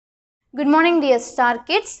Good morning dear star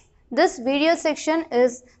kids. This video section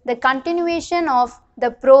is the continuation of the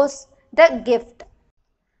prose, the gift.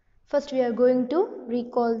 First we are going to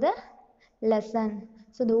recall the lesson.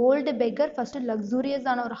 So the old beggar first luxurious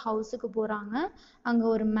ஆன ஒரு ஹவுஸுக்கு போகிறாங்க. அங்கே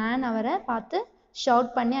ஒரு man அவரை பார்த்து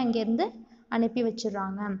shout பண்ணி அங்கேருந்து அனுப்பி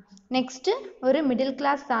வச்சிடுறாங்க. நெக்ஸ்ட்டு ஒரு மிடில்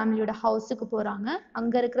கிளாஸ் ஃபேமிலியோட ஹவுஸுக்கு போகிறாங்க.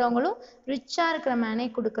 அங்கே இருக்கிறவங்களும் ரிச்சாக இருக்கிற மேனே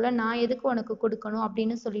கொடுக்கல, நான் எதுக்கு உனக்கு கொடுக்கணும்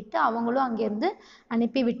அப்படின்னு சொல்லிட்டு அவங்களும் அங்கேருந்து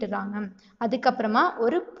அனுப்பி விட்டுறாங்க. அதுக்கப்புறமா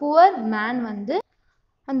ஒரு புவர் மேன் வந்து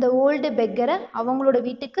அந்த ஓல்டு பெக்கரை அவங்களோட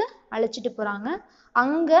வீட்டுக்கு அழைச்சிட்டு போகிறாங்க.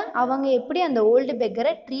 அங்கே அவங்க எப்படி அந்த ஓல்டு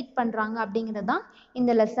பெக்கரை ட்ரீட் பண்ணுறாங்க அப்படிங்கிறது தான்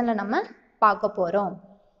இந்த லெசனில் நம்ம பார்க்க போகிறோம்.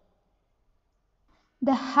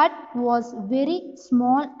 The hut was very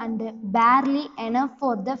small and barely enough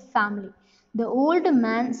for the family. The old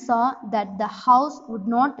man saw that the house would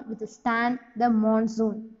not withstand the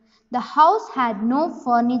monsoon. The house had no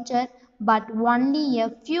furniture, but only a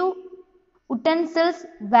few utensils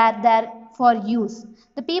were there for use.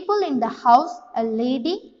 The people in the house, a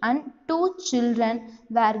lady and 2 children,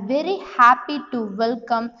 were very happy to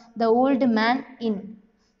welcome the old man in.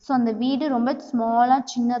 So அந்த வீடு ரொம்ப ஸ்மாலாக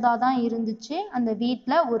சின்னதாக தான் இருந்துச்சு. அந்த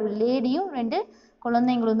வீட்டில் ஒரு லேடியும் 2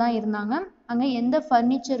 குழந்தைங்களும் தான் இருந்தாங்க. அங்கே எந்த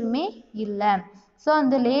ஃபர்னிச்சருமே இல்லை. ஸோ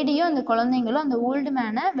அந்த லேடியும் அந்த குழந்தைங்களும் அந்த ஓல்டு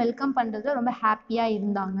மேனை வெல்கம் பண்ணுறதுல ரொம்ப ஹாப்பியாக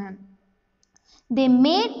இருந்தாங்க. They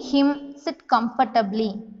made him sit comfortably.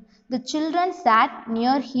 The children sat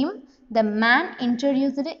near him. The man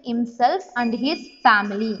introduced himself and his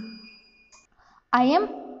family. I am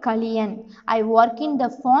Kaliyan. I work in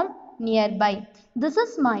the farm nearby. This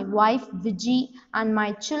is my wife Viji and my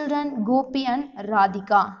children Gopi and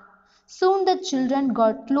Radhika. Soon the children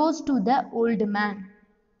got close to the old man.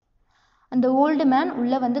 அந்த old man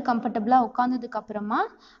உள்ளே வந்து கம்ஃபர்டபுளாக உட்காந்ததுக்கு அப்புறமா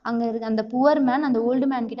அங்கே அந்த poor man அந்த old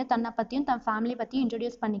man கிட்ட தன்னை பற்றியும் தன் ஃபேமிலி பற்றியும்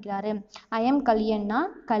இன்ட்ரடியூஸ் பண்ணிக்கிறாரு. ஐ எம் கலியன்,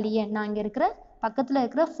 நான் இங்கே இருக்கிற பக்கத்தில்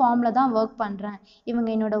இருக்கிற ஃபார்மில் தான் ஒர்க் பண்ணுறேன். இவங்க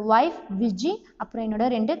என்னோட ஒய்ஃப் விஜி, அப்புறம் என்னோட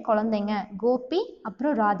 2 குழந்தைங்க கோபி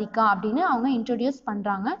அப்புறம் ராதிகா அப்படின்னு அவங்க இன்ட்ரடியூஸ்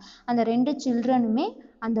பண்ணுறாங்க. அந்த 2 சில்ட்ரனுமே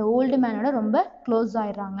அந்த ஓல்டு மேனோட ரொம்ப க்ளோஸ்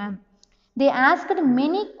ஆயிடுறாங்க. They asked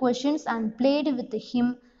many questions and played with him.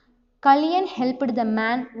 Kaliyan helped the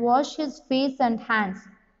man wash his face and hands.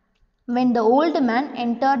 When the old man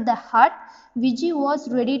entered the hut, Viji was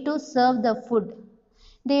ready to serve the food.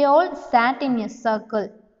 They all sat in a circle.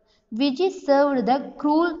 Viji served the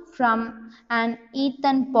gruel from an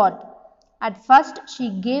earthen pot. At first she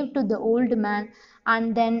gave to the old man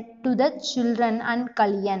and then to the children and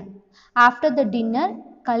Kaliyan. After the dinner,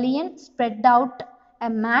 Kaliyan spread out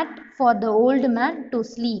a mat for the old man to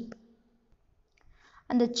sleep.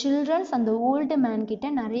 அந்த children's அந்த old man கிட்ட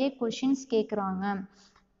நிறைய questions கேட்குறாங்க.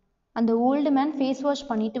 அந்த old man face wash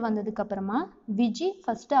பண்ணிட்டு வந்ததுக்கப்புறமா Viji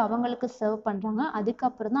first அவங்களுக்கு serve பண்ணுறாங்க.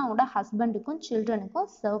 அதுக்கப்புறம் தான் அவங்களோட ஹஸ்பண்டுக்கும்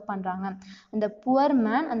சில்ட்ரனுக்கும் சர்வ் பண்ணுறாங்க. அந்த புவர்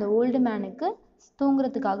மேன் அந்த ஓல்டு மேனுக்கு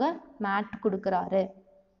தூங்குறதுக்காக மேட் கொடுக்குறாரு.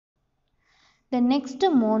 The next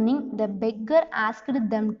morning, the beggar asked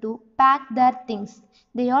them to pack their things.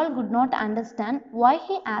 They all could not understand why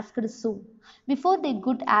he asked so. Before they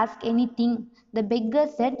could ask anything, the beggar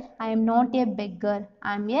said, I am not a beggar.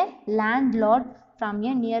 I am a landlord from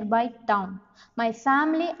a nearby town. My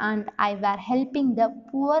family and I were helping the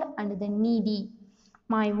poor and the needy.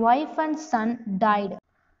 My wife and son died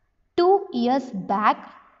 2 years back.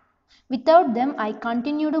 Without them, I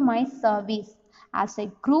continued my service. As I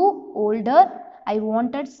grew older, I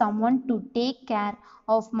wanted someone to take care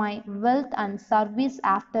of my wealth and service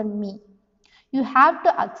after me. You have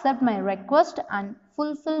to accept my request and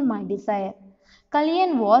fulfill my desire.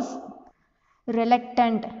 Kaliyan was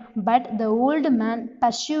reluctant, but the old man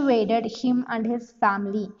persuaded him and his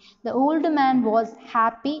family. The old man was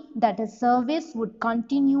happy that his service would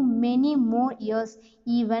continue many more years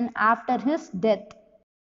even after his death.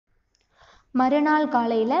 மறுநாள்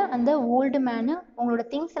காலையில் அந்த old menu உங்களோட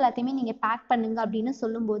things எல்லாத்தையுமே நீங்கள் back பண்ணுங்க அப்படின்னு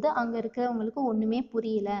சொல்லும்போது அங்கே இருக்கிறவங்களுக்கு ஒன்றுமே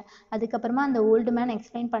புரியல. அதுக்கப்புறமா அந்த ஓல்டு மேன்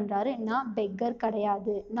எக்ஸ்பிளைன் பண்ணுறாரு, நான் பெக்கர்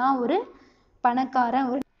கிடையாது, நான் ஒரு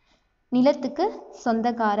பணக்காரன், ஒரு நிலத்துக்கு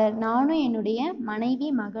சொந்தக்காரர். நானும் என்னுடைய மனைவி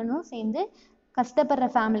மகனும் சேர்ந்து கஷ்டப்படுற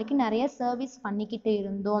ஃபேமிலிக்கு நிறைய சர்வீஸ் பண்ணிக்கிட்டு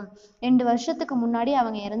இருந்தோம். 2 வருஷத்துக்கு முன்னாடி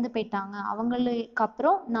அவங்க இறந்து போயிட்டாங்க. அவங்களுக்கு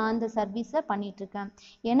அப்புறம் நான் இந்த சர்வீஸை பண்ணிகிட்ருக்கேன்.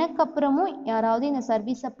 எனக்கு அப்புறமும் யாராவது இந்த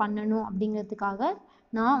சர்வீஸை பண்ணணும் அப்படிங்கிறதுக்காக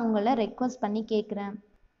நான் உங்களை ரெக்வஸ்ட் பண்ணி கேட்குறேன்.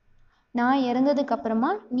 நான்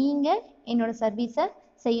இறந்ததுக்கப்புறமா நீங்கள் என்னோடய சர்வீஸை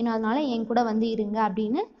செய்யணும், அதனால என் கூட வந்து இருங்க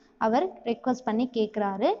அப்படின்னு அவர் ரெக்வஸ்ட் பண்ணி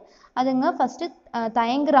கேட்குறாரு. அதுங்க ஃபஸ்ட்டு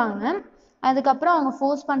தயங்குறாங்க. அதுக்கப்புறம் அவங்க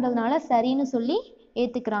ஃபோர்ஸ் பண்ணுறதுனால சரின்னு சொல்லி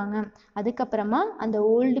ஏற்றுக்கிறாங்க. அதுக்கப்புறமா அந்த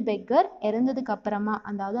ஓல்டு பெக்கர் இறந்ததுக்கு அப்புறமா,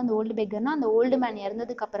 அதாவது அந்த ஓல்டு பெக்கர்னால் அந்த ஓல்டு மேன்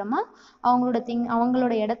இறந்ததுக்கு அப்புறமா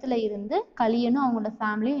அவங்களோட இடத்துல இருந்து கலியனும் அவங்களோட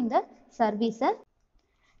ஃபேமிலியும் இந்த சர்வீஸை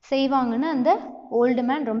செய்வாங்கன்னு அந்த ஓல்டு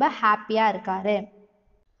மேன் ரொம்ப ஹாப்பியாக இருக்காரு.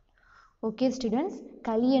 ஓகே ஸ்டூடெண்ட்ஸ்,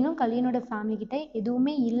 கலியனோட ஃபேமிலிக்கிட்ட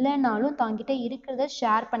எதுவுமே இல்லைனாலும் தாங்கிட்ட இருக்கிறத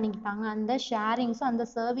ஷேர் பண்ணிக்கிட்டாங்க. அந்த ஷேரிங்ஸும் அந்த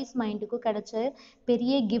சர்வீஸ் மைண்டுக்கும் கிடைச்ச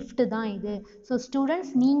பெரிய கிஃப்ட் தான் இது. ஸோ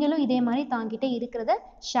ஸ்டூடெண்ட்ஸ், நீங்களும் இதே மாதிரி தாங்கிட்ட இருக்கிறத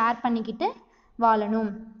ஷேர் பண்ணிக்கிட்டு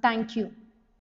வாழணும். தேங்க்யூ.